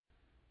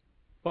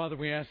Father,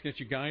 we ask that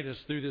you guide us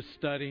through this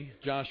study,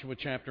 Joshua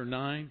chapter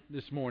 9,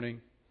 this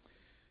morning.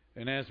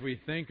 And as we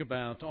think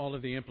about all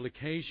of the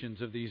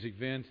implications of these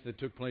events that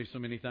took place so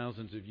many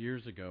thousands of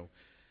years ago,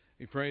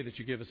 we pray that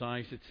you give us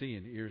eyes that see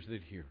and ears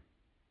that hear.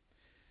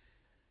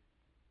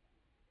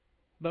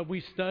 But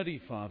we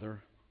study,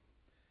 Father,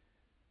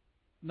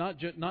 not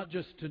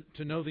just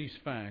to know these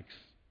facts,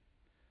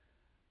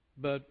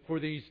 but for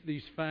these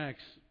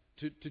facts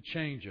to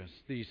change us,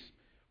 these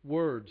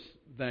words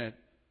that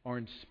are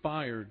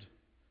inspired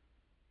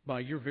by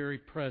your very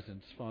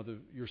presence, Father,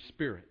 your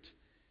Spirit.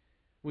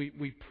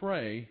 We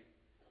pray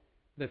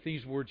that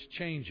these words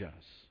change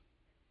us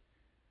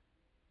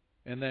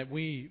and that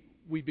we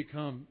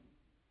become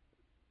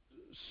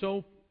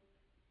so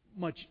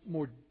much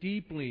more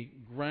deeply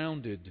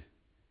grounded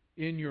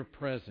in your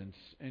presence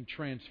and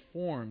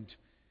transformed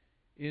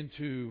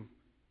into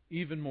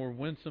even more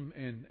winsome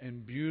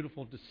and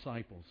beautiful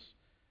disciples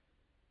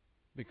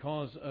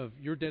because of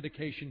your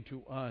dedication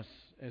to us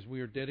as we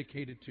are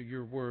dedicated to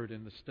your word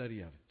and the study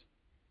of it.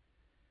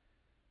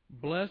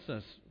 Bless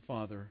us,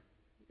 Father,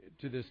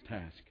 to this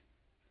task.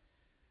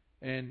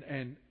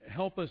 And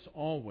help us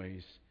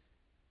always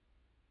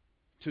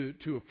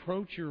to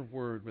approach your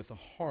word with a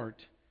heart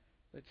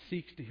that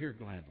seeks to hear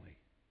gladly.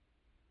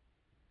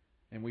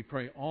 And we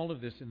pray all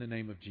of this in the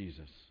name of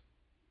Jesus.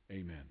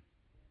 Amen.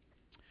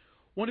 I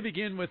want to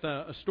begin with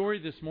a story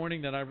this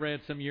morning that I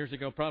read some years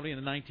ago, probably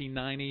in the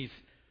 1990s.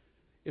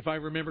 If I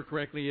remember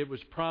correctly, it was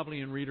probably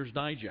in Reader's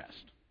Digest.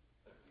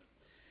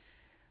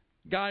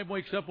 Guy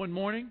wakes up one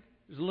morning.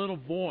 There's a little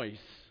voice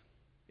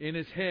in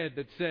his head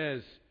that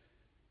says,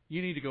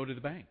 you need to go to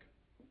the bank.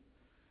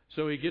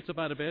 So he gets up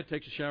out of bed,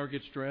 takes a shower,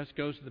 gets dressed,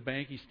 goes to the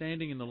bank. He's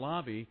standing in the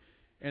lobby,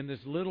 and this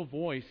little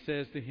voice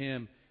says to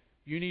him,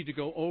 you need to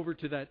go over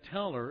to that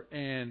teller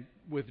and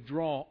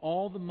withdraw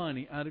all the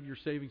money out of your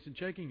savings and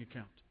checking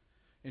account.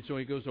 And so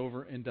he goes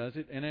over and does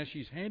it. And as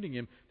she's handing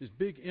him this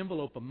big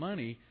envelope of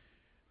money,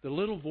 the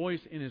little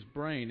voice in his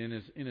brain,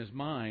 in his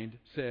mind,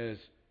 says,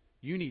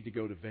 you need to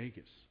go to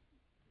Vegas.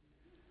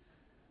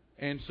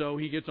 And so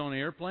he gets on an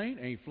airplane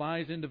and he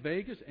flies into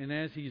Vegas. And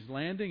as he's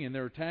landing and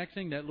they're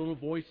taxiing, that little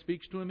voice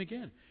speaks to him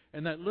again.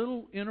 And that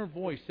little inner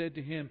voice said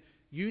to him,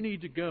 you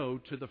need to go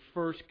to the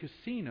first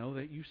casino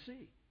that you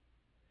see.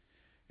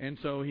 And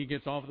so he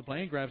gets off the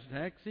plane, grabs a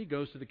taxi,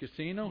 goes to the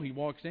casino. He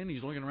walks in,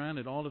 he's looking around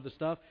at all of the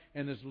stuff.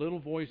 And this little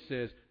voice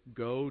says,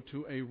 go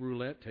to a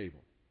roulette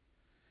table.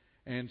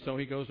 And so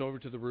he goes over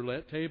to the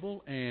roulette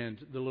table, and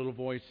the little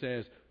voice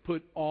says,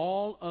 put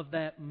all of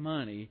that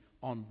money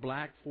on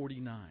Black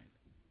 49.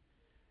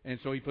 And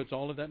so he puts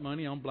all of that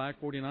money on Black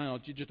 49,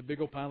 just a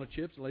big old pile of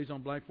chips, lays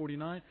on Black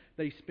 49.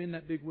 They spin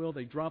that big wheel,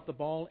 they drop the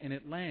ball, and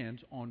it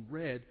lands on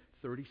Red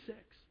 36.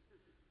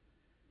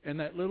 And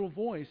that little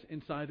voice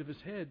inside of his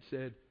head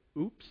said,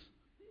 oops.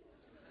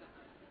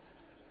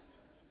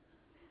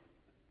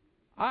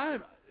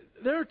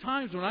 There are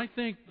times when I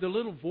think the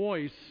little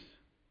voice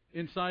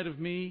inside of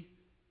me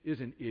is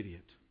an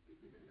idiot.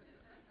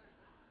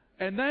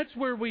 And that's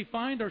where we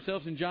find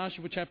ourselves in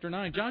Joshua chapter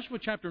 9. Joshua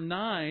chapter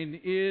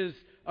 9 is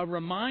a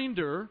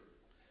reminder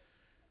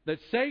that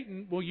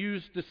Satan will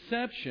use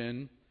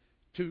deception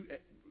to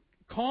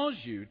cause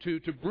you,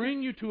 to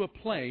bring you to a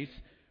place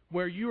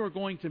where you are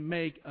going to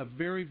make a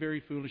very,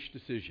 very foolish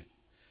decision.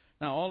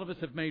 Now, all of us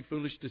have made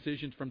foolish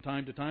decisions from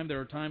time to time. There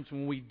are times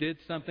when we did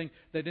something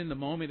that in the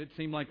moment it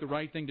seemed like the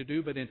right thing to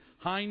do, but in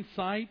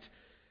hindsight,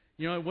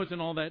 it wasn't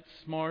all that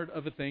smart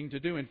of a thing to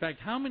do. In fact,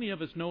 how many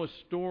of us know a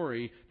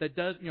story that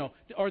does,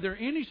 are there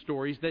any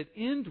stories that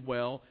end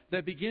well,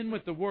 that begin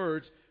with the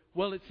words,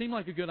 well, it seemed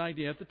like a good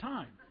idea at the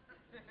time?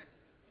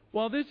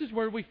 Well, this is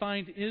where we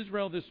find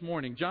Israel this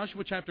morning.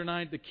 Joshua chapter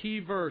 9, the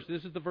key verse.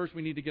 This is the verse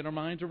we need to get our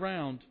minds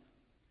around.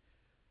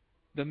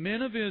 The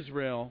men of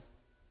Israel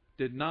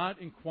did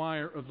not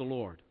inquire of the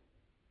Lord.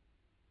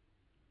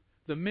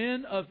 The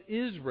men of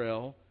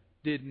Israel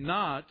did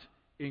not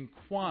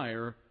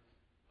inquire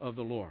of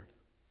the Lord.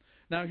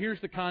 Now,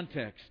 here's the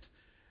context.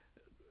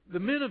 The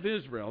men of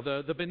Israel,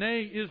 the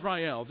Bnei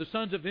Israel, the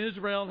sons of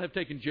Israel, have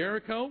taken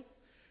Jericho.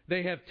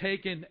 They have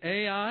taken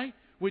Ai,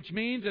 which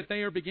means that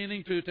they are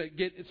beginning to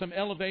get some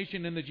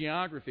elevation in the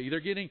geography. They're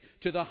getting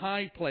to the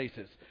high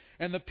places.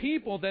 And the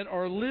people that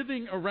are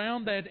living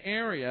around that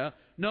area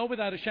know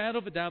without a shadow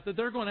of a doubt that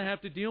they're going to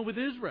have to deal with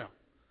Israel.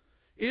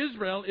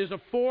 Israel is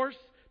a force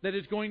that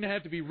is going to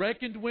have to be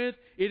reckoned with.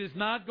 It is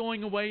not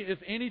going away. If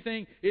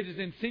anything, it is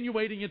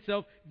insinuating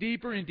itself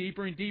deeper and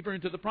deeper and deeper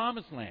into the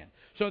promised land.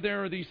 So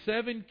there are these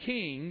 7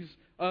 kings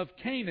of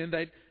Canaan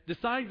that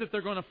decide that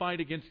they're going to fight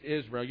against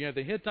Israel. You have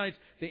the Hittites,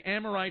 the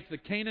Amorites, the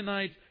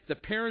Canaanites, the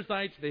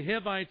Perizzites, the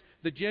Hivites,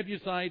 the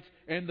Jebusites,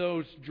 and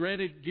those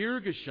dreaded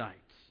Girgashites.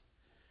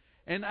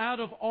 And out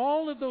of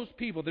all of those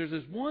people, there's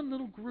this one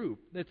little group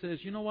that says,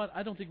 you know what,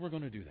 I don't think we're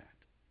going to do that.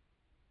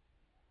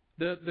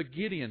 The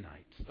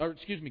Gibeonites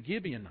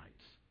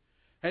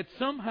had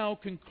somehow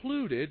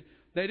concluded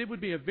that it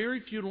would be a very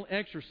futile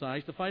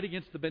exercise to fight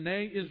against the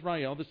Bnei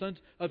Israel, the sons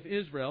of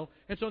Israel,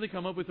 and so they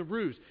come up with a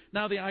ruse.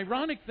 Now, the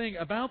ironic thing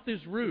about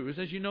this ruse,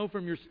 as you know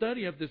from your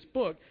study of this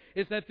book,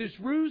 is that this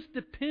ruse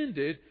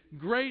depended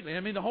greatly. I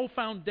mean, the whole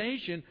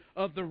foundation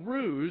of the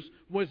ruse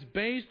was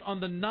based on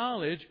the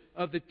knowledge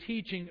of the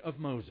teaching of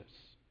Moses.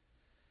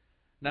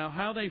 Now,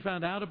 how they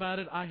found out about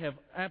it, I have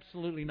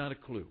absolutely not a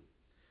clue.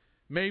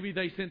 Maybe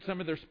they sent some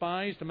of their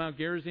spies to Mount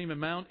Gerizim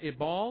and Mount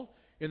Ebal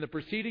in the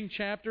preceding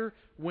chapter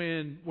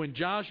when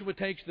Joshua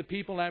takes the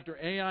people after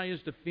Ai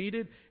is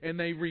defeated and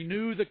they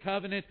renew the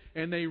covenant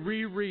and they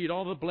reread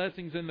all the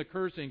blessings and the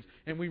cursings.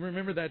 And we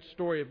remember that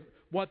story of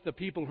what the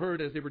people heard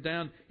as they were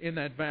down in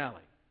that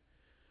valley.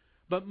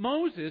 But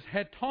Moses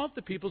had taught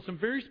the people some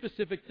very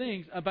specific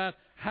things about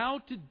how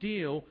to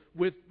deal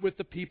with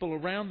the people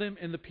around them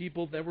and the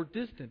people that were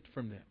distant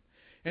from them.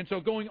 And so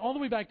going all the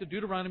way back to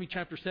Deuteronomy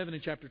chapter 7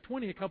 and chapter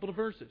 20, a couple of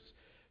verses.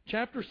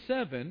 Chapter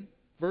 7,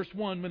 verse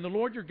 1, when the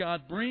Lord your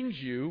God brings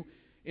you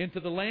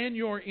into the land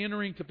you are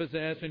entering to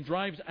possess and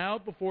drives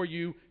out before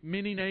you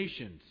many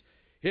nations,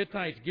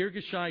 Hittites,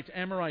 Girgashites,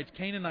 Amorites,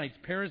 Canaanites,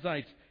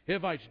 Perizzites,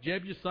 Hivites,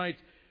 Jebusites,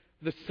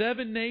 the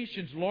 7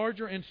 nations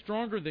larger and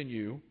stronger than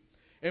you,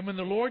 and when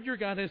the Lord your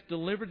God has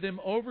delivered them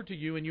over to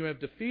you and you have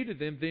defeated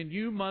them, then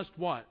you must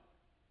what?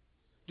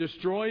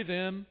 Destroy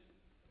them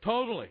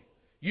totally.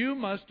 You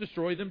must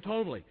destroy them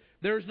totally.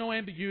 There is no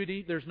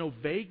ambiguity. There's no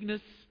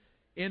vagueness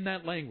in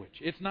that language.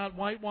 It's not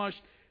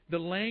whitewashed. The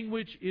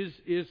language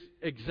is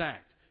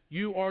exact.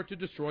 You are to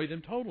destroy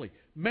them totally.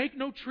 Make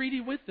no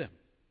treaty with them.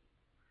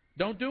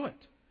 Don't do it.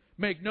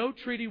 Make no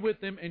treaty with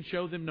them and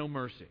show them no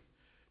mercy.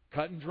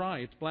 Cut and dry.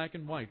 It's black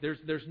and white.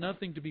 There's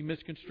nothing to be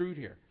misconstrued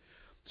here.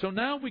 So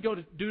now we go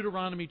to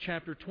Deuteronomy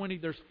chapter 20.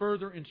 There's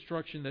further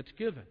instruction that's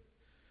given.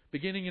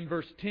 Beginning in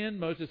verse 10,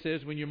 Moses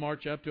says, when you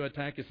march up to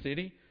attack a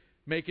city,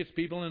 make its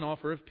people an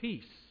offer of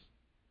peace.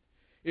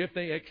 If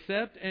they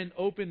accept and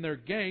open their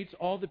gates,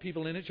 all the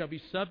people in it shall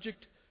be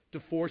subject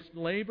to forced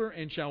labor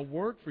and shall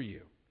work for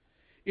you.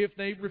 If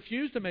they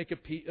refuse to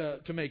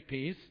make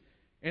peace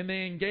and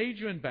they engage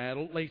you in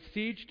battle, lay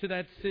siege to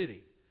that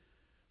city.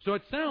 So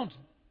it sounds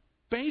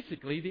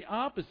basically the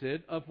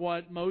opposite of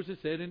what Moses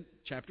said in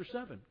chapter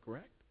 7,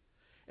 correct?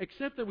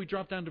 Except that we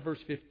drop down to verse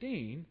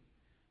 15,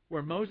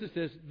 where Moses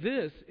says,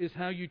 this is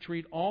how you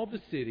treat all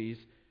the cities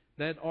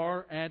that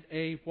are at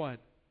a what?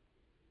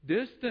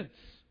 Distance.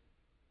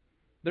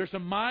 There's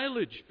some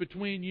mileage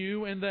between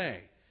you and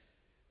they.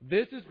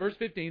 This is, verse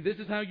 15, this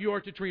is how you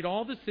are to treat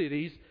all the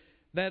cities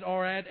that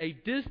are at a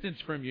distance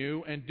from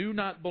you and do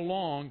not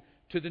belong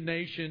to the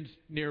nations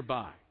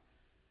nearby.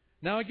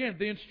 Now again,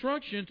 the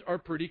instructions are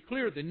pretty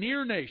clear. The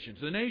near nations,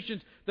 the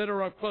nations that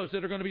are up close,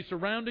 that are going to be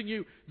surrounding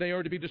you, they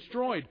are to be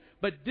destroyed.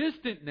 But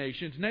distant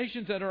nations,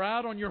 nations that are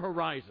out on your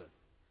horizon,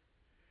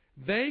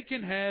 they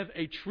can have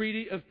a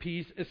treaty of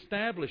peace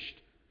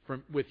established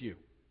with you.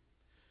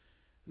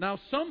 Now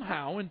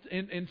somehow,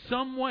 in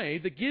some way,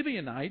 the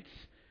Gibeonites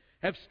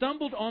have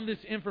stumbled on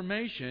this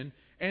information,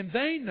 and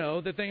they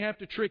know that they have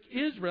to trick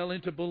Israel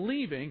into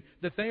believing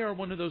that they are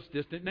one of those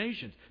distant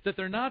nations, that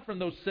they're not from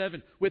those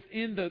 7,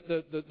 within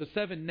the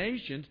 7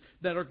 nations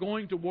that are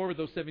going to war with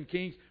those 7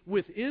 kings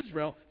with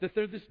Israel, that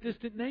they're this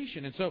distant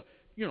nation. And so,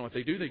 you know what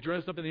they do? They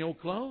dress up in the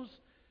old clothes.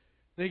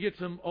 They get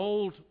some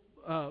old,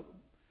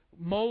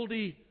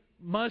 moldy,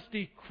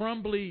 musty,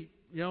 crumbly,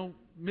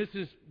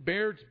 Mrs.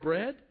 Baird's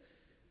bread.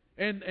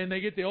 And they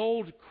get the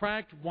old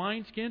cracked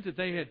wineskins that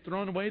they had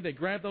thrown away. They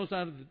grab those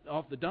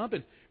off the dump,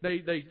 and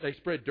they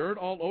spread dirt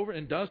all over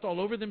and dust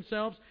all over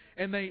themselves,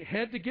 and they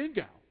head to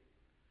Gilgal.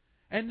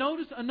 And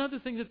notice another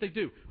thing that they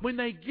do. When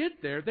they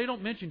get there, they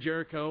don't mention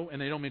Jericho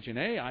and they don't mention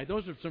Ai.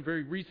 Those are some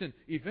very recent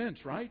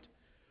events, right?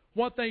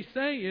 What they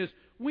say is,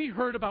 we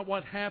heard about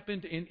what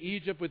happened in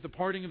Egypt with the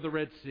parting of the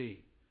Red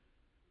Sea.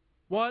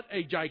 What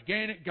a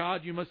gigantic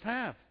God you must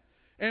have.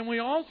 And we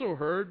also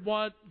heard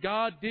what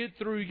God did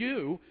through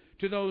you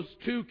to those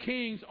 2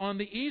 kings on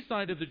the east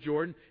side of the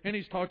Jordan, and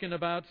he's talking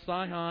about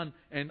Sihon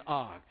and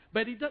Og.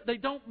 But they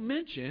don't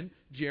mention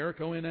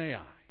Jericho and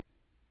Ai.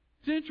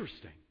 It's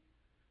interesting.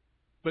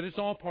 But it's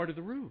all part of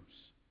the ruse.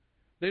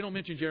 They don't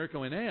mention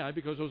Jericho and Ai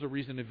because those are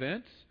recent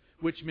events,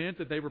 which meant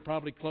that they were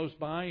probably close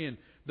by in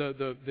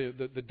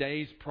the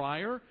days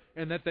prior,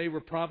 and that they were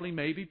probably,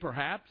 maybe,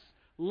 perhaps,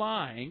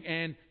 lying,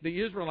 and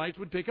the Israelites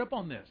would pick up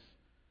on this.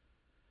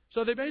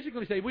 So they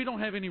basically say, we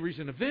don't have any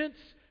recent events.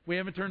 We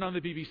haven't turned on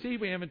the BBC.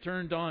 We haven't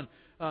turned on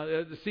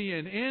the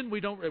CNN.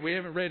 We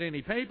haven't read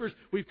any papers.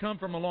 We've come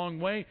from a long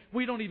way.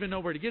 We don't even know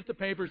where to get the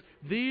papers.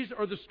 These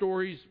are the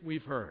stories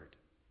we've heard.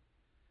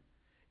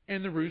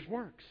 And the ruse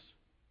works.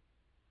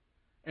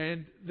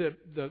 And the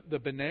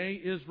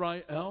Bnei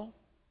Israel,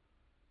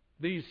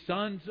 these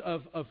sons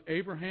of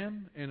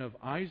Abraham and of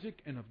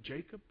Isaac and of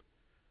Jacob,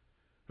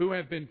 who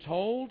have been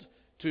told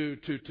to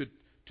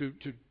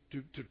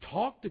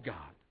talk to God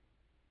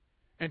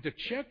and to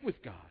check with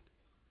God,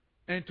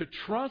 and to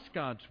trust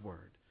God's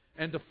Word,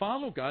 and to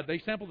follow God. They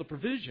sample the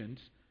provisions,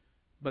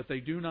 but they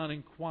do not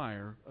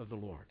inquire of the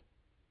Lord.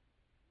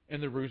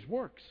 And the ruse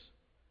works.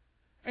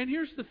 And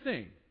here's the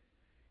thing.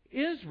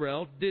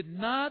 Israel did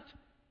not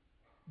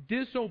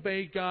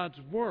disobey God's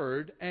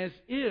word as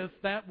if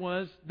that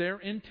was their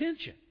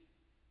intention.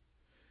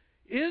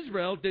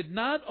 Israel did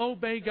not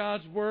obey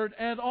God's word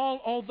at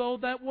all, although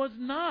that was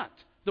not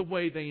the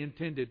way they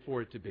intended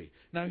for it to be.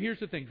 Now here's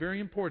the thing, very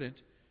important.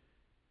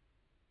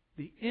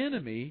 The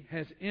enemy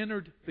has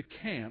entered the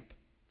camp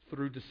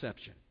through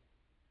deception.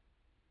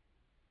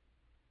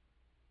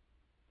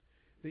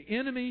 The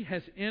enemy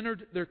has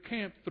entered their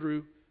camp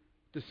through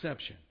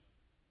deception.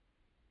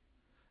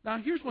 Now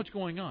here's what's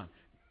going on.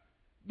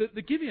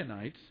 The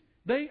Gibeonites,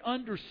 they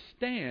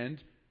understand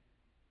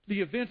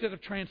the events that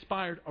have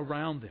transpired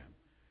around them.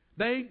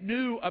 They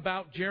knew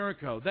about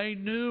Jericho. They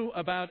knew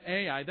about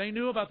Ai. They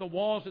knew about the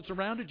walls that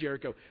surrounded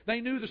Jericho.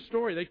 They knew the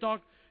story.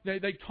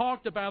 They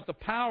talked about the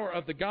power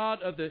of the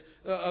God of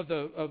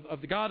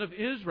the God of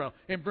Israel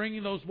in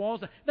bringing those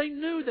walls down. They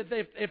knew that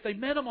if they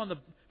met them on the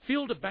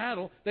field of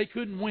battle, they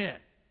couldn't win.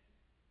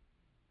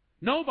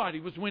 Nobody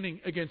was winning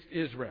against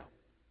Israel.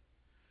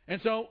 And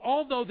so,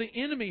 although the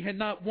enemy had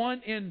not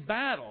won in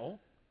battle,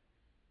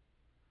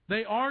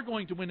 they are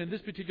going to win in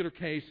this particular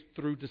case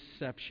through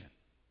deception.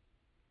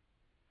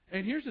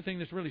 And here's the thing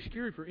that's really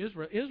scary for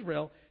Israel.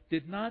 Israel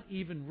did not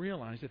even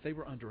realize that they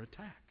were under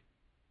attack.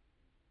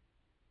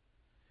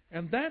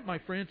 And that, my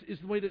friends, is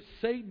the way that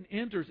Satan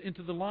enters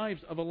into the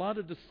lives of a lot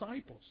of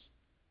disciples.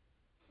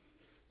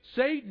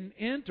 Satan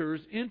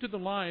enters into the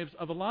lives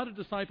of a lot of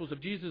disciples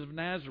of Jesus of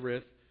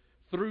Nazareth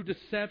through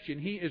deception.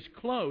 He is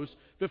close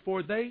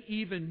before they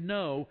even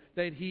know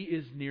that he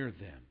is near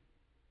them.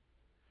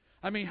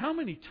 I mean, how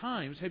many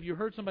times have you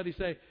heard somebody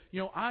say,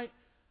 I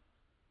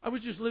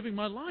was just living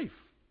my life.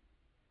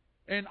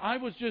 And I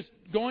was just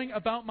going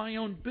about my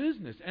own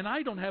business. And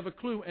I don't have a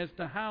clue as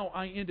to how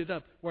I ended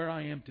up where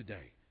I am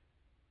today.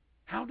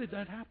 How did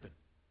that happen?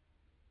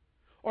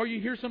 Or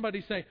you hear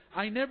somebody say,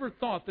 I never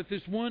thought that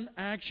this one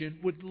action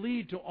would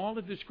lead to all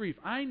of this grief.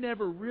 I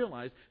never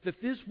realized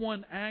that this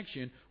one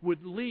action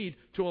would lead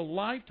to a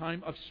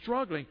lifetime of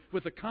struggling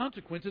with the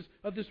consequences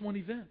of this one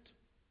event.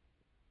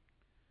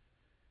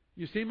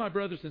 You see, my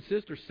brothers and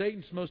sisters,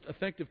 Satan's most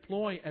effective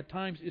ploy at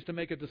times is to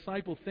make a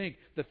disciple think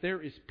that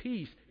there is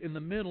peace in the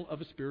middle of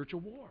a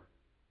spiritual war.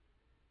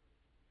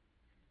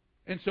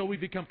 And so we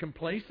become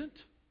complacent,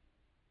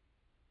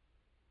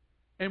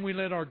 and we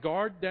let our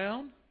guard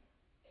down,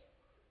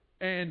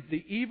 and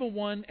the evil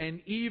one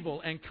and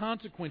evil and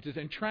consequences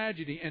and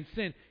tragedy and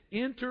sin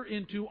enter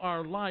into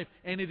our life,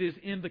 and it is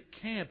in the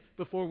camp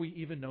before we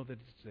even know that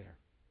it's there.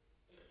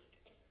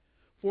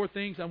 4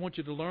 things I want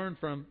you to learn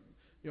from,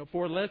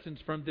 4 lessons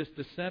from this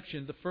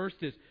deception. The first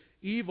is,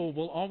 evil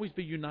will always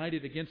be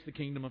united against the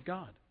kingdom of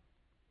God.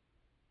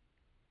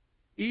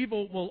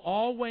 Evil will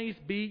always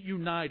be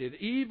united.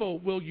 Evil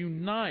will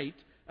unite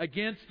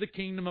against the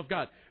kingdom of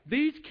God.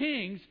 These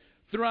kings,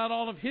 throughout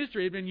all of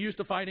history, have been used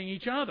to fighting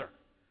each other.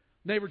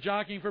 They were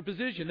jockeying for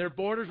position. Their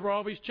borders were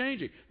always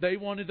changing. They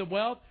wanted the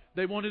wealth.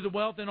 They wanted the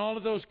wealth in all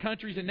of those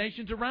countries and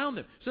nations around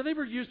them. So they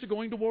were used to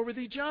going to war with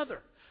each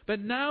other. But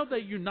now they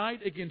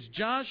unite against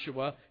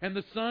Joshua and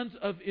the sons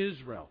of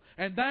Israel.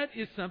 And that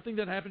is something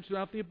that happens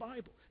throughout the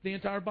Bible, the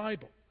entire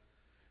Bible.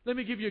 Let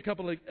me give you a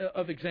couple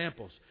of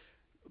examples.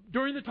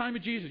 During the time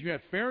of Jesus, you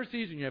have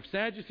Pharisees and you have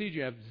Sadducees,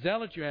 you have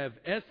Zealots, you have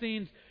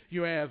Essenes,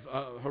 you have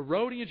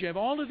Herodians, you have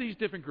all of these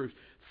different groups.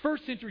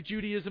 First century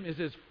Judaism is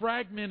as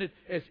fragmented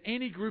as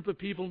any group of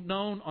people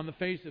known on the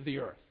face of the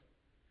earth.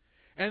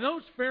 And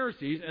those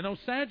Pharisees and those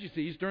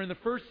Sadducees during the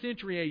first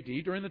century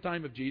A.D., during the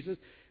time of Jesus,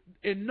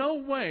 in no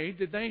way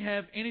did they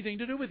have anything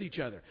to do with each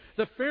other.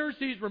 The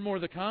Pharisees were more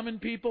the common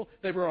people.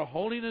 They were a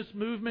holiness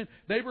movement.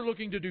 They were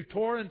looking to do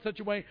Torah in such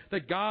a way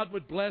that God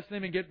would bless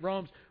them and get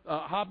Rome's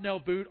hobnail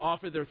boot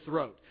off of their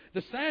throat.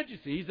 The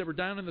Sadducees that were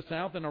down in the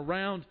south and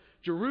around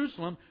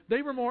Jerusalem,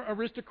 they were more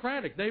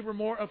aristocratic. They were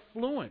more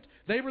affluent.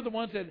 They were the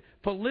ones that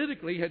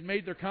politically had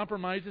made their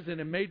compromises and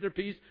had made their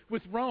peace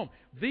with Rome.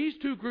 These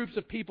two groups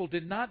of people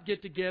did not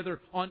get together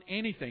on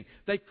anything.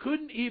 They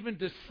couldn't even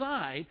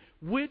decide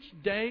which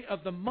day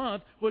of the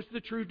month was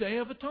the true Day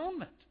of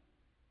Atonement.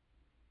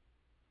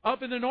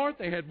 Up in the north,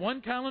 they had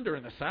one calendar.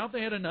 In the south,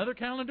 they had another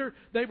calendar.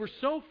 They were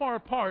so far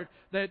apart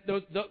that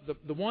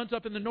the ones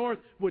up in the north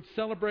would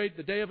celebrate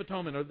the Day of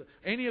Atonement or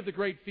any of the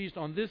great feasts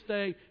on this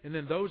day, and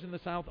then those in the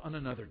south on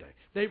another day.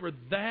 They were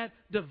that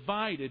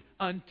divided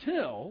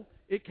until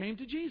it came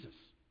to Jesus.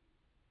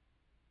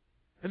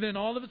 And then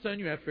all of a sudden,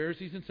 you have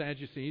Pharisees and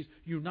Sadducees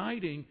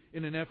uniting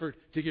in an effort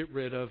to get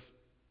rid of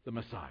the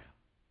Messiah.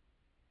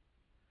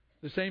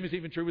 The same is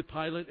even true with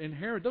Pilate and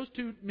Herod. Those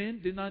two men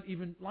did not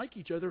even like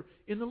each other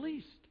in the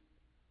least.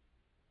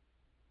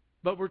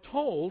 But we're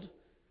told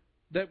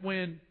that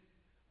when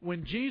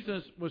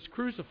Jesus was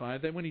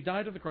crucified, that when he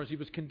died on the cross, he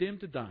was condemned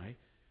to die,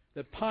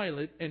 that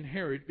Pilate and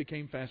Herod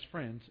became fast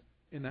friends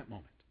in that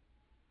moment.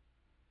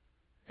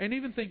 And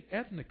even think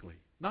ethnically,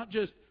 not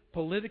just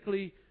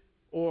politically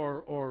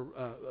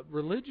or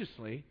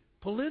religiously.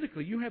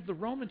 Politically, you have the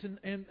Romans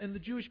and the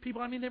Jewish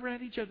people. I mean, they were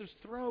at each other's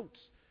throats.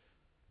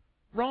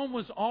 Rome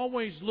was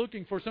always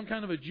looking for some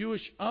kind of a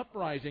Jewish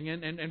uprising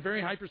and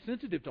very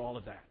hypersensitive to all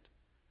of that.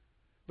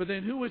 But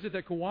then who is it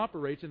that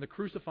cooperates in the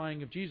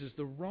crucifying of Jesus?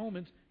 The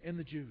Romans and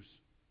the Jews.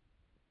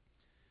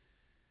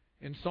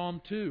 In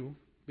Psalm 2,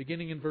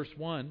 beginning in verse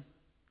 1,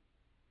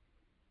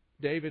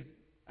 David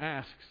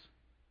asks,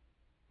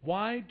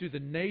 "Why do the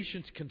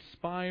nations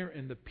conspire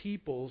and the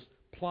peoples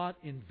plot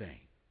in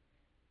vain?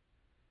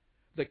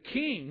 The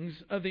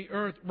kings of the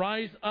earth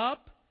rise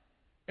up,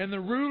 and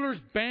the rulers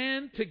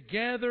band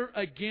together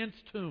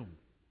against whom?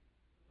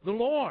 The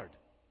Lord.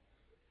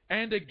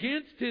 And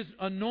against His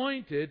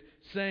anointed,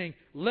 saying,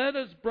 let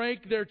us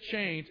break their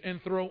chains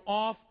and throw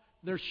off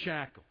their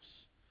shackles."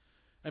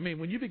 I mean,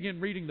 when you begin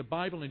reading the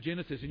Bible in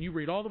Genesis and you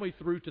read all the way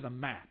through to the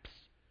maps,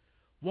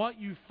 what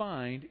you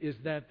find is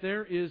that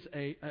there is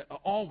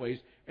always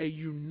a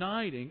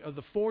uniting of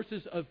the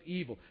forces of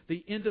evil,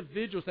 the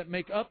individuals that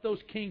make up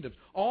those kingdoms,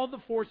 all the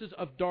forces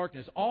of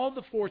darkness, all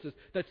the forces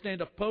that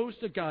stand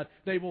opposed to God.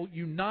 They will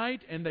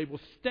unite and they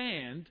will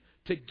stand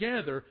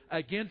together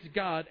against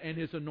God and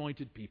His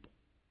anointed people.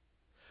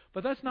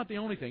 But that's not the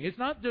only thing. It's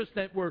not just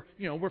that we're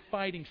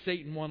fighting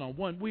Satan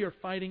one-on-one. We are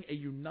fighting a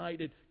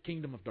united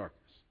kingdom of darkness.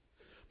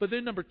 But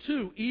then number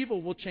two,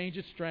 evil will change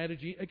its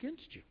strategy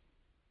against you.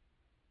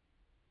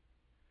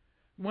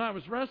 When I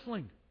was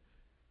wrestling,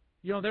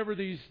 there were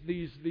these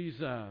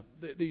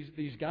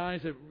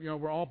guys that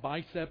were all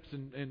biceps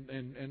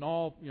and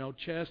all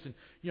chest, and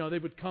they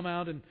would come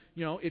out and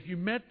if you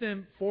met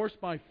them force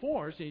by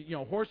force,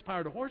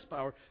 horsepower to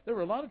horsepower, there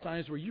were a lot of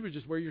times where you would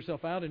just wear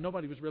yourself out and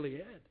nobody was really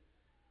ahead.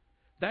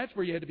 That's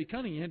where you had to be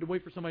cunning. You had to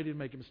wait for somebody to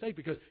make a mistake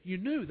because you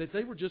knew that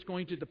they were just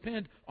going to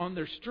depend on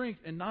their strength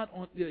and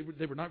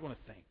they were not going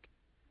to think.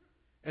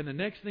 And the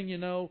next thing you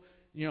know,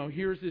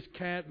 here's this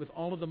cat with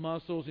all of the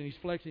muscles and he's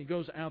flexing. He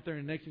goes out there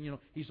and the next thing you know,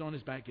 he's on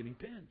his back getting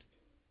pinned.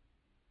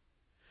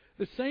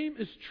 The same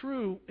is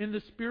true in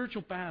the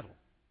spiritual battle.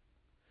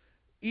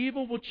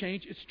 Evil will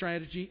change its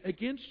strategy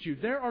against you.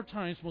 There are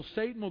times when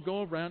Satan will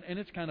go around, and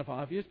it's kind of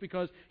obvious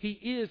because he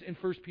is in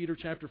 1 Peter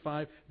chapter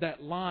 5,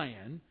 that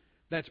lion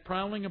that's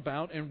prowling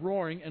about and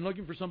roaring and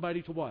looking for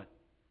somebody to what?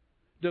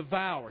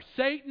 Devour.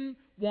 Satan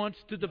wants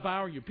to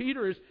devour you.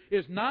 Peter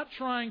is not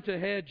trying to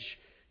hedge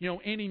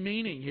any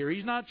meaning here.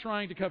 He's not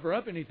trying to cover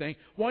up anything.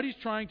 What he's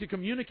trying to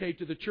communicate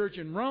to the church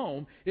in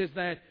Rome is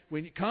that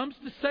when it comes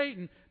to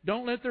Satan,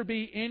 don't let there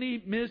be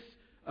any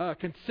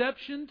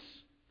misconceptions.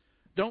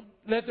 Don't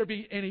let there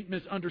be any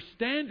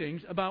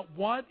misunderstandings about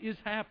what is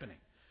happening.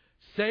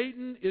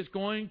 Satan is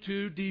going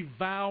to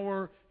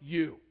devour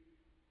you.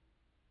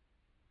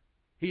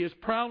 He is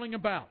prowling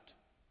about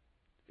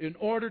in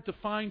order to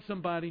find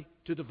somebody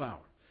to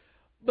devour.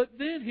 But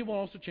then he will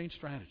also change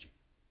strategy.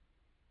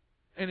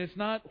 And it's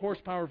not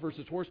horsepower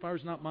versus horsepower.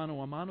 It's not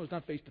mano a mano. It's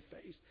not face to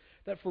face.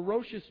 That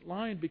ferocious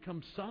lion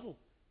becomes subtle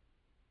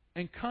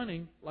and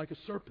cunning like a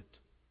serpent.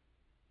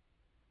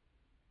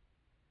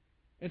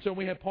 And so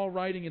we have Paul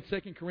writing in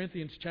 2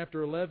 Corinthians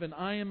chapter 11,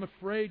 I am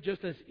afraid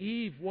just as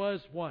Eve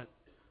was what?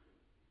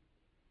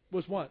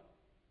 Was what?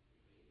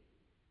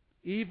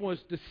 Eve was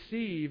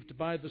deceived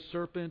by the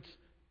serpent's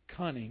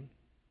cunning.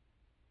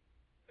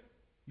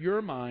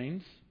 Your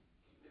minds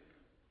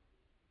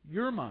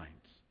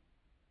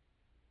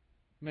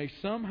may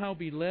somehow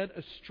be led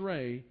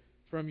astray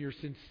from your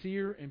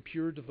sincere and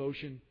pure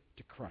devotion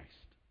to Christ.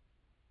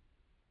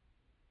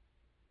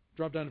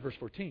 Drop down to verse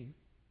 14.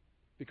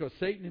 Because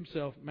Satan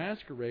himself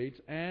masquerades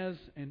as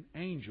an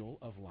angel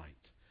of light.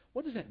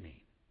 What does that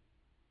mean?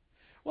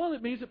 Well,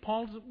 it means that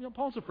Paul's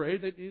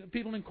afraid that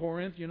people in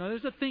Corinth,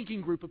 there's a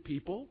thinking group of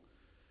people.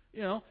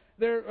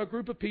 They're a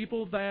group of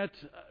people that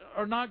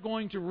are not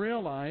going to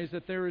realize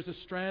that there is a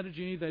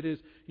strategy that is,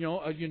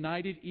 a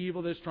united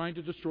evil that's trying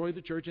to destroy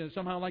the church, and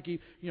somehow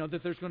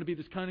that there's going to be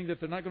this cunning that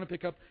they're not going to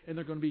pick up, and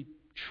they're going to be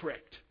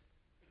tricked.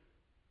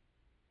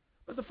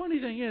 But the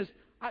funny thing is,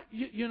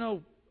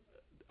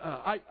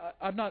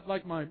 I'm not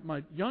like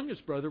my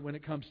youngest brother when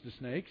it comes to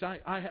snakes.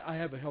 I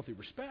have a healthy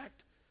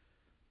respect.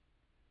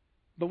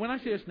 But when I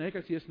see a snake,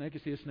 I see a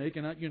snake,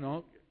 and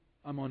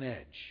I'm on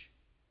edge.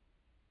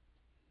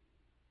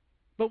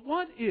 But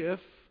what if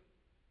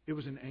it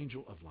was an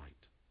angel of light?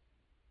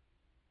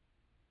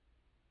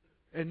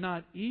 And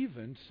not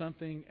even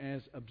something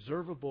as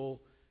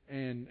observable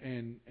and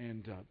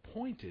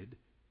pointed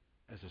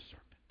as a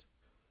serpent.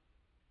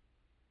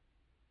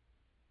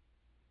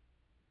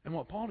 And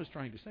what Paul is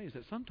trying to say is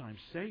that sometimes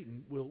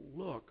Satan will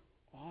look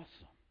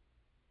awesome.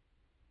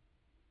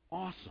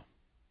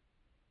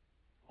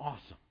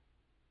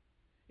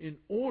 In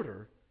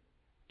order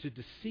to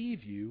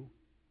deceive you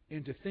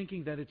into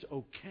thinking that it's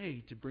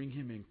okay to bring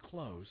him in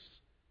close.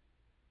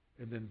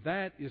 And then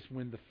that is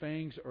when the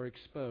fangs are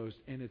exposed,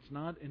 and it's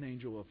not an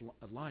angel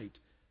of light,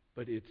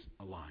 but it's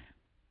a lion.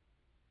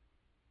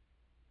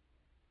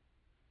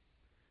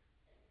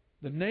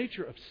 The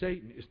nature of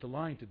Satan is to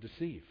lie and to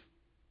deceive.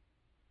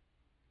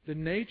 The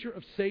nature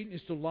of Satan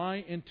is to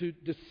lie and to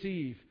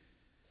deceive.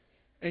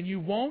 And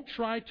you won't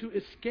try to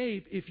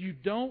escape if you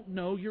don't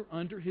know you're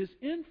under his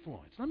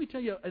influence. Let me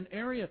tell you an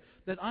area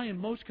that I am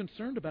most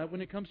concerned about when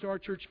it comes to our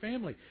church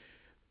family.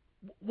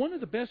 one of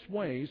the best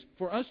ways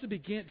for us to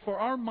begin, for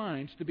our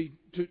minds to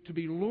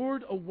be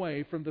lured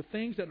away from the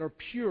things that are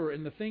pure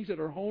and the things that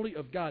are holy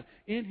of God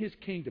in His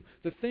kingdom,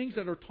 the things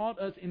that are taught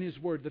us in His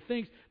Word, the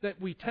things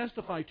that we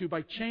testify to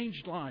by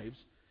changed lives,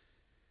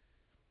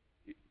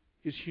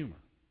 is humor.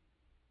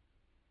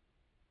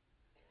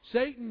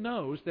 Satan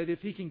knows that if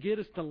he can get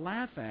us to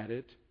laugh at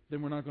it,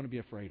 then we're not going to be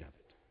afraid of it.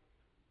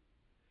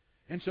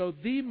 And so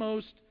the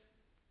most,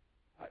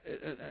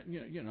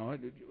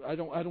 I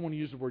don't want to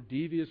use the word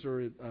devious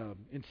or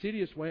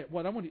insidious way.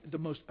 What I want, the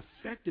most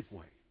effective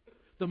way,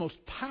 the most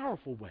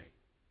powerful way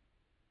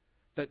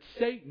that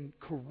Satan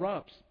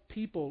corrupts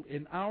people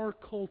in our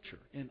culture,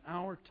 in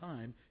our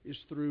time, is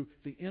through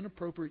the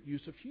inappropriate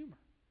use of humor.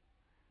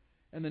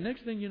 And the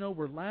next thing you know,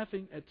 we're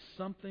laughing at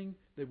something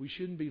that we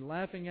shouldn't be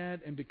laughing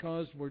at, and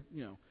because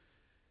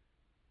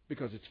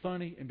because it's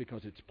funny, and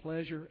because it's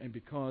pleasure, and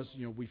because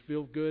we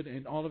feel good,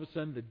 and all of a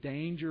sudden the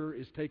danger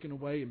is taken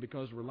away, and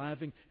because we're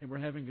laughing and we're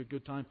having a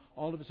good time,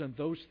 all of a sudden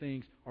those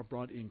things are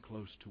brought in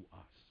close to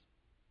us.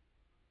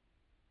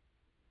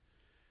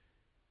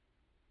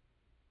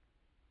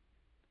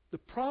 The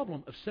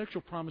problem of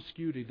sexual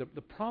promiscuity,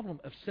 the problem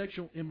of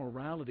sexual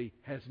immorality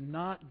has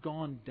not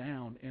gone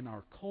down in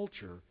our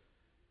culture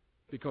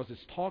because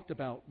it's talked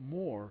about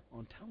more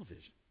on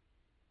television.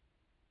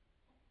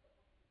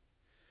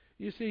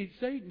 You see,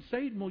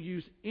 Satan will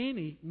use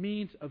any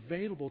means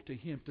available to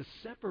him to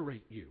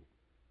separate you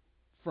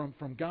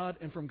from God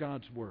and from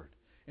God's Word.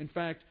 In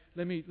fact,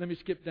 let me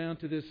skip down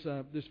to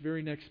this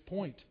very next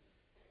point.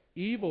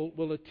 Evil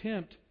will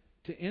attempt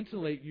to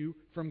insulate you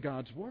from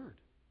God's Word.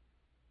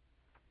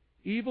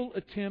 Evil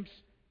attempts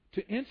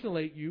to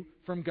insulate you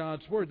from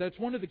God's Word. That's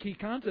one of the key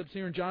concepts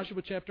here in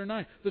Joshua chapter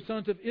 9. The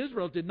sons of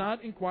Israel did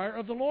not inquire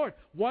of the Lord.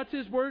 What's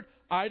His Word?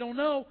 I don't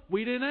know.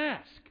 We didn't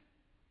ask.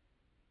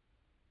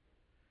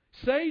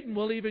 Satan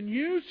will even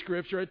use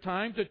Scripture at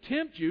times to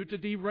tempt you to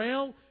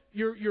derail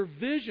your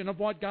vision of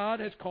what God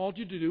has called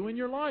you to do in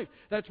your life.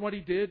 That's what He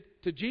did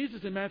to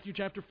Jesus in Matthew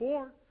chapter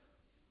 4.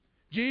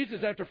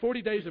 Jesus, after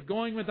 40 days of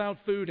going without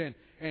food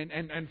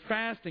and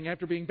fasting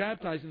after being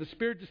baptized and the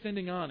Spirit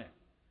descending on Him,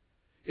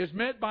 is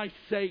met by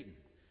Satan,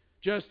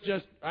 just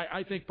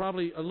I think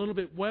probably a little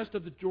bit west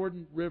of the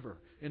Jordan River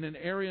in an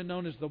area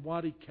known as the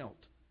Wadi Kelt.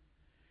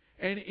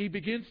 And he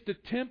begins to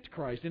tempt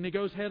Christ, and he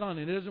goes head on,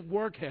 and it doesn't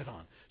work head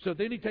on. So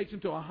then he takes him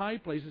to a high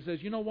place and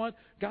says, you know what?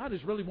 God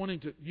is really wanting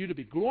you to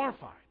be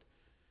glorified.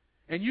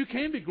 And you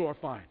can be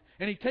glorified.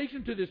 And he takes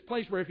him to this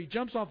place where if he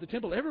jumps off the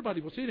temple, everybody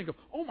will see it and go,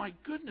 oh my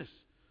goodness,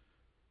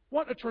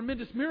 what a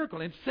tremendous miracle.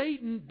 And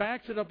Satan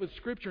backs it up with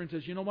Scripture and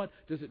says, you know what?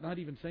 Does it not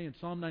even say in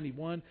Psalm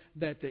 91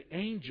 that the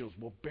angels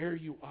will bear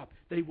you up?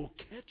 They will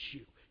catch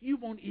you. You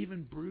won't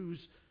even bruise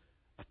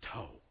a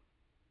toe.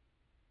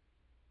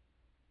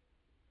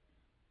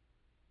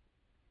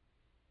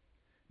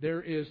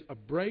 There is a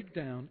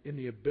breakdown in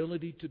the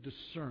ability to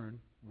discern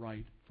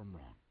right from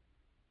wrong.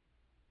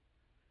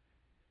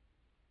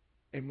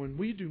 And when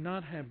we do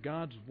not have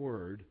God's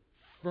Word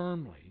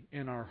firmly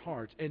in our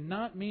hearts, and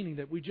not meaning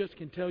that we just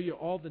can tell you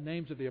all the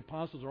names of the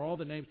apostles or all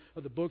the names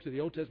of the books of the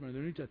Old Testament or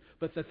the New Testament,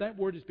 but that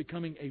Word is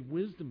becoming a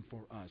wisdom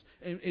for us.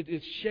 And it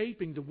is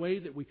shaping the way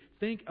that we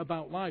think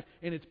about life,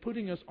 and it's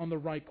putting us on the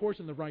right course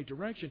in the right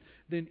direction,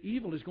 then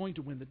evil is going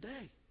to win the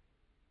day.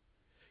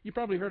 You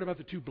probably heard about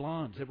the two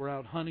blondes that were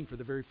out hunting for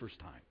the very first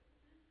time.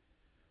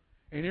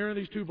 And here are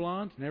these two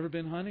blondes, never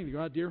been hunting, they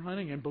go out deer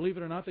hunting, and believe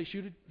it or not, they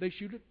shoot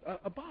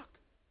a buck.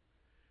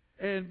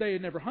 And they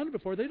had never hunted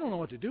before. They don't know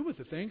what to do with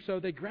the thing,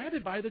 so they grab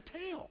it by the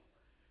tail.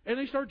 And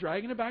they start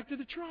dragging it back to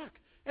the truck.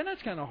 And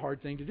that's kind of a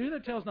hard thing to do.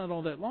 That tail's not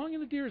all that long,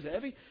 and the deer is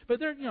heavy. But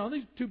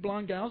these two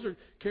blonde gals are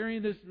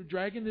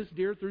dragging this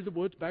deer through the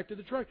woods back to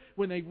the truck.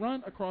 When they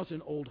run across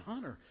an old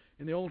hunter,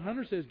 and the old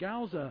hunter says,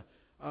 gals,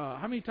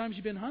 how many times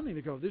you been hunting?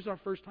 They go, this is our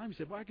first time. He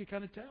said, well, I could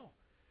kind of tell.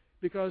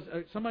 Because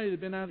somebody that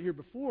had been out here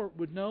before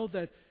would know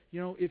that,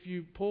 if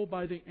you pull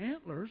by the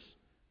antlers,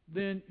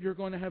 then you're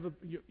going to have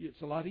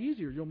it's a lot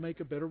easier. You'll make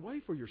a better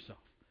way for yourself.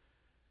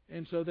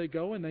 And so they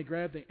go and they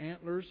grab the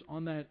antlers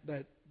on that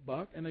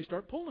buck and they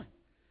start pulling.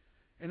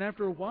 And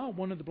after a while,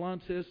 one of the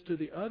blondes says to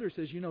the other,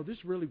 says,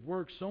 this really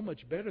works so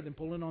much better than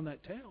pulling on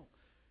that tail.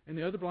 And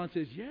the other blonde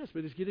says, yes,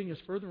 but it's getting us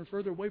further and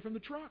further away from the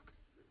truck.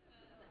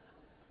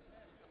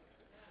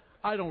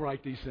 I don't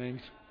write these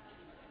things.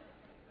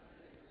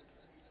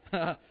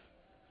 That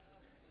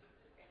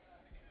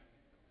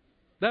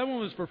one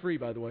was for free,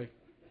 by the way.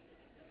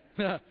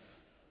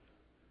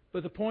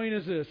 But the point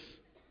is this.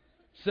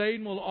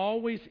 Satan will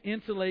always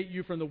insulate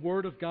you from the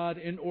Word of God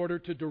in order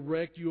to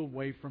direct you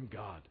away from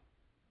God.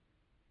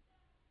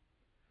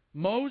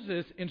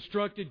 Moses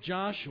instructed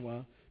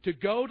Joshua to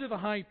go to the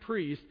high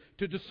priest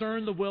to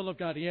discern the will of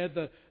God. He had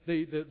the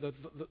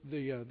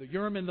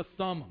Urim and the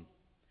Thummim.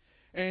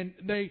 And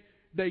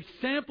they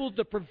sampled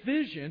the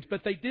provisions,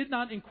 but they did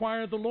not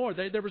inquire of the Lord.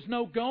 There was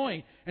no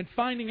going and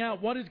finding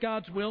out what is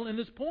God's will in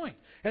this point.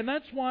 And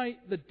that's why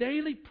the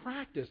daily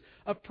practice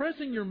of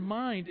pressing your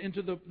mind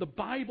into the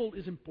Bible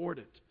is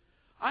important.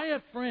 I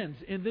have friends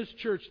in this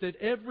church that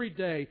every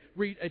day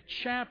read a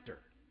chapter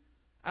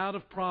out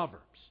of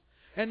Proverbs.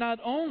 And not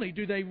only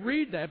do they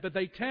read that, but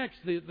they text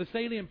the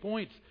salient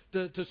points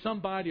to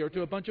somebody or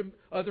to a bunch of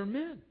other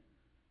men.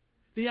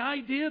 The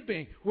idea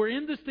being, we're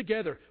in this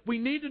together. We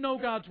need to know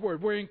God's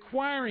Word. We're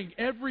inquiring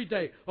every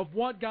day of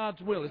what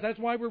God's will is. That's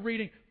why we're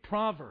reading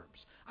Proverbs.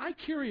 I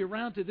carry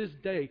around to this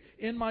day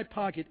in my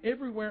pocket,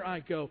 everywhere I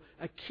go,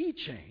 a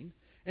keychain.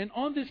 And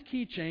on this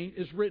keychain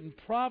is written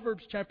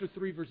Proverbs chapter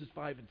 3, verses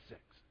 5 and 6.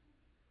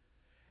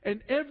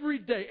 And every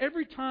day,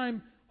 every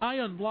time I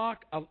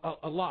unlock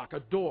a lock, a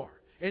door,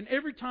 and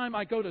every time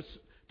I go to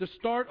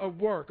start a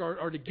work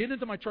or to get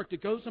into my truck to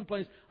go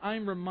someplace,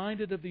 I'm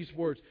reminded of these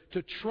words.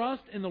 To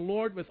trust in the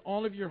Lord with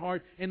all of your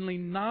heart and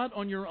lean not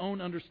on your own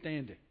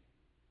understanding.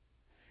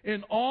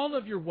 In all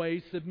of your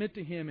ways, submit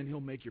to Him and He'll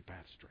make your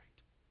path straight.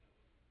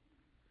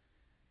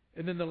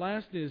 And then the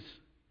last is,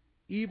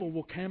 evil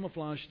will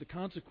camouflage the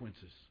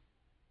consequences.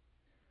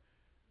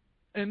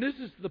 And this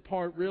is the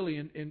part really,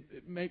 and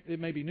it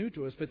may be new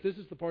to us, but this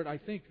is the part I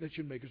think that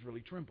should make us really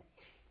tremble.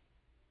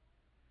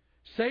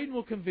 Satan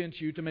will convince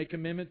you to make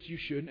commitments you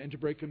shouldn't and to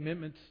break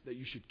commitments that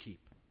you should keep.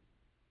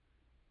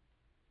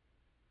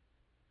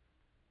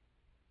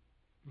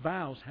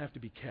 Vows have to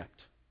be kept.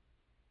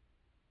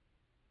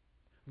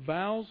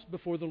 Vows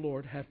before the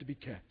Lord have to be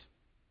kept.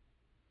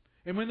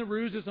 And when the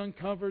ruse is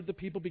uncovered, the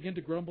people begin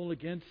to grumble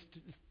against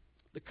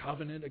the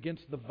covenant,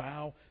 against the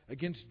vow,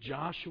 against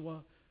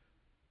Joshua.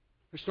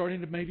 They're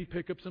starting to maybe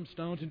pick up some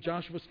stones, and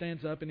Joshua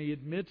stands up and he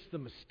admits the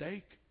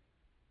mistake.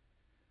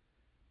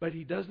 But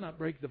he does not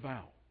break the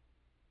vow.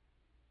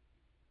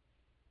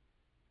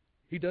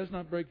 He does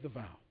not break the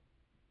vow.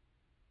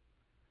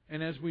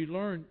 And as we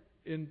learn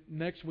in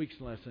next week's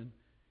lesson,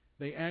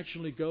 they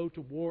actually go to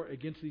war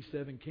against these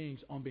 7 kings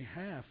on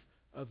behalf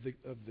of the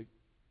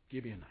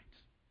Gibeonites.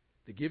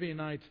 The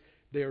Gibeonites,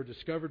 they are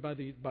discovered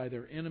by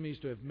their enemies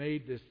to have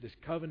made this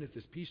covenant,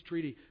 this peace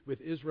treaty with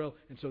Israel,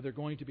 and so they're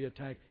going to be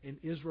attacked, and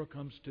Israel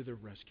comes to their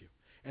rescue.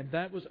 And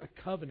that was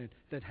a covenant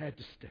that had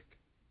to stick.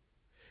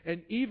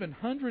 And even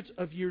hundreds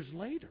of years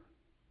later,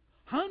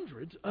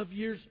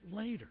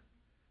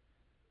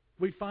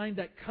 we find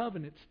that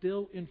covenant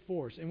still in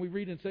force. And we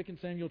read in 2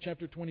 Samuel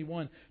chapter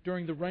 21,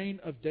 during the reign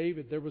of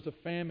David, there was a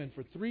famine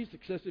for 3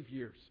 successive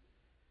years.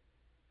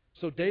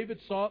 So David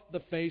sought the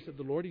face of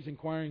the Lord. He's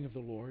inquiring of the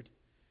Lord.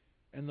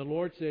 And the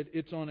Lord said,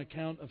 it's on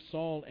account of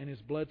Saul and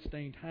his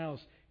blood-stained house.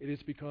 It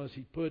is because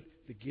he put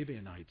the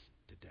Gibeonites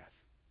to death.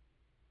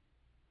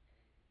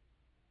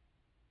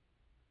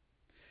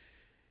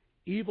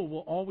 Evil will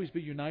always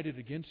be united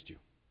against you.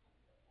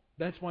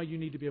 That's why you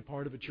need to be a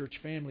part of a church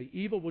family.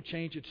 Evil will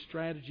change its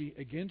strategy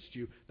against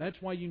you. That's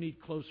why you need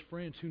close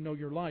friends who know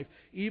your life.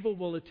 Evil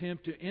will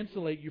attempt to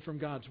insulate you from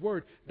God's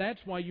Word. That's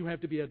why you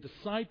have to be a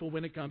disciple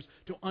when it comes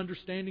to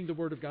understanding the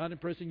Word of God and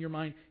pressing your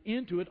mind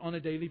into it on a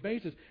daily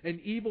basis.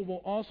 And evil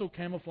will also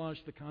camouflage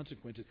the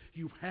consequences.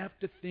 You have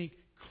to think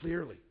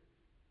clearly.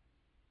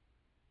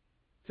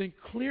 Think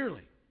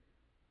clearly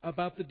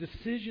about the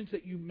decisions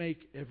that you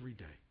make every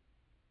day.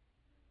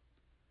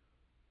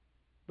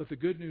 But the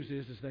good news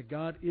is that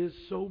God is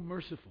so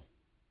merciful.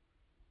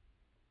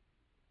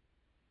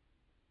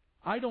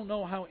 I don't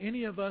know how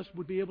any of us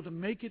would be able to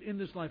make it in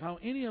this life, how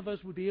any of us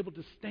would be able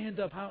to stand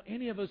up, how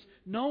any of us,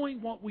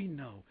 knowing what we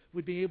know,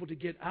 would be able to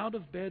get out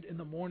of bed in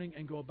the morning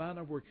and go about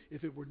our work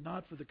if it were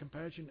not for the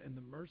compassion and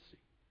the mercy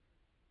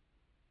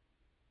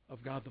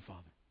of God the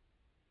Father.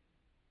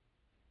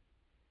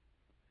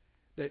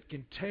 That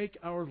can take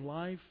our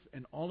life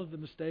and all of the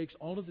mistakes,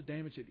 all of the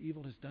damage that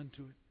evil has done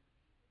to it,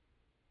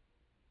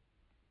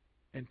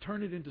 and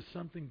turn it into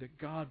something that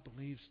God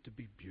believes to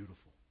be beautiful.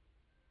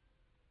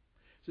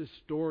 It's a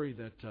story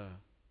that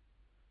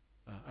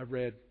I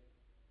read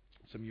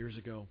some years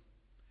ago.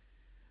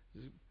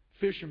 There's a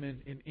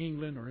fisherman in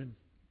England or in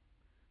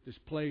this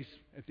place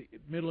at the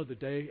middle of the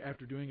day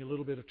after doing a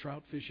little bit of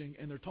trout fishing,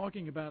 and they're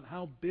talking about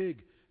how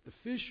big the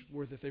fish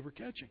were that they were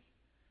catching.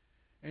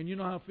 And you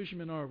know how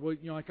fishermen are. Well,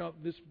 I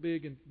caught this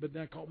big, but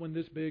then I caught one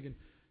this big, and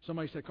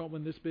somebody said I caught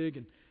one this big,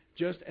 and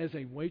just as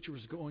a waiter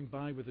was going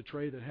by with a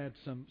tray that had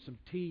some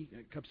tea,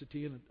 cups of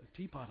tea and a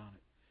teapot on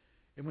it.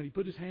 And when he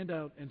put his hand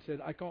out and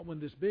said, I caught one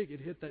this big, it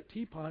hit that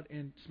teapot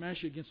and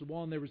smashed it against the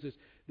wall, and there was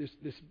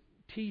this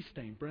tea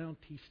stain, brown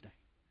tea stain.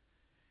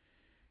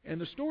 And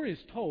the story is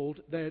told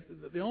that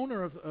the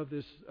owner of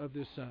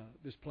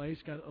this place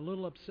got a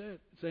little upset,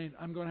 saying,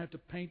 I'm going to have to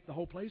paint the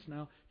whole place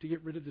now to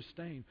get rid of this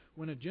stain.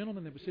 When a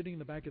gentleman that was sitting in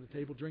the back of the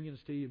table drinking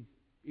his tea and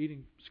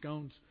eating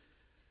scones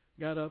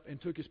got up and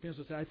took his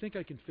pencil and said, I think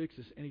I can fix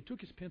this. And he took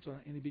his pencil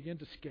and he began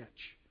to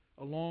sketch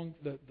along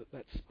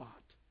that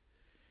spot.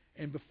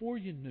 And before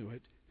you knew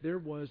it, there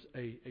was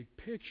a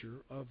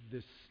picture of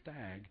this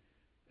stag,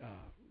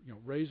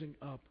 raising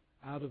up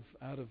out of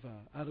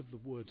the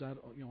woods,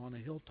 on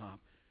a hilltop.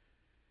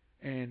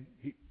 And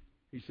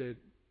he said,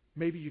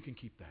 maybe you can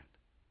keep that.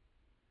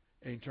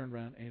 And he turned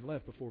around and he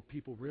left before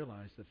people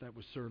realized that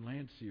was Sir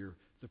Landseer,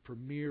 the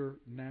premier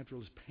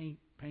naturalist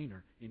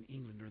painter in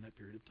England during that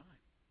period of time.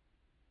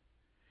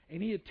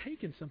 And he had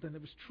taken something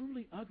that was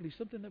truly ugly,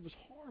 something that was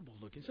horrible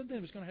looking, something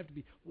that was going to have to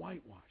be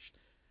whitewashed.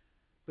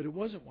 But it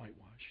wasn't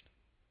whitewashed.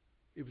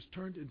 It was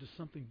turned into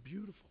something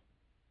beautiful.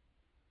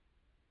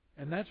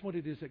 And that's what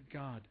it is that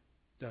God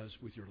does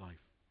with your life.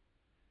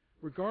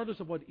 Regardless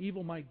of what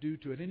evil might do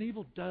to it, and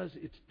evil does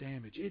its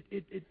damage.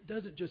 It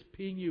doesn't just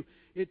ping you,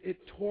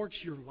 it torques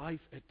your life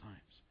at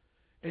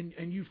times.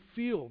 And you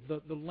feel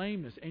the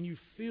lameness, and you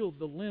feel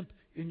the limp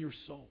in your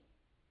soul.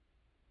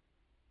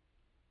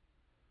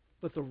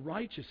 But the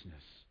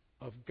righteousness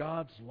of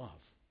God's love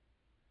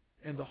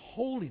and the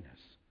holiness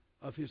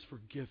of His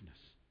forgiveness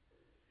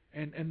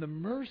and the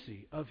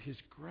mercy of His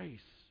grace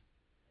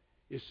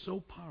is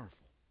so powerful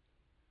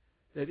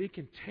that it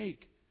can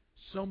take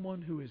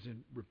someone who is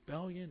in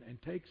rebellion and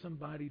take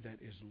somebody that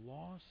is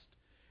lost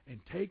and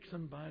take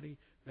somebody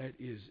that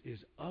is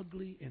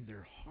ugly in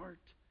their heart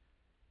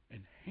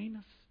and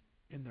heinous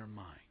in their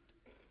mind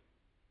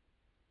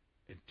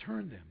and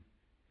turn them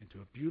into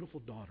a beautiful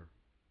daughter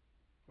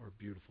or a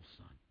beautiful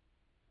son.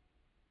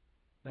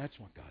 That's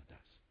what God does.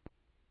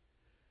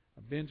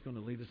 Ben's going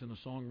to lead us in a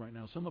song right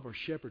now. Some of our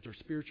shepherds, our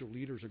spiritual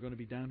leaders, are going to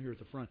be down here at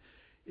the front.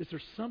 Is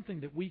there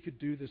something that we could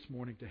do this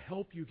morning to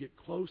help you get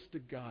close to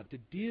God, to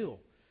deal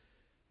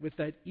with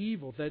that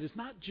evil that is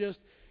not just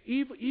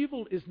evil?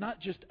 Evil is not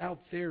just out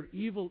there.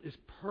 Evil is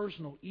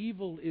personal.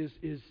 Evil is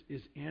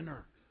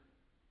inner.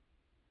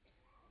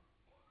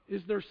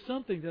 Is there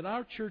something that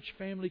our church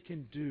family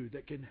can do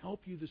that can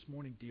help you this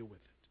morning deal with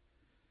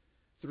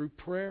it? Through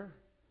prayer,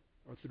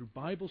 or through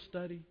Bible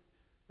study,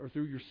 or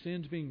through your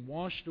sins being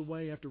washed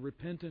away after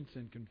repentance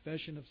and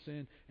confession of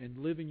sin and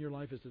living your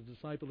life as a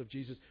disciple of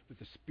Jesus with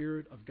the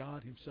Spirit of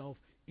God Himself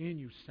in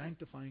you,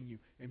 sanctifying you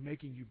and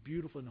making you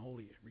beautiful and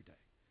holy every day.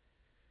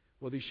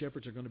 Well, these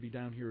shepherds are going to be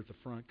down here at the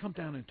front. Come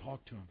down and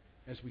talk to them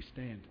as we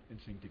stand and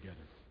sing together.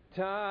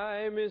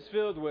 Time is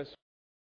filled with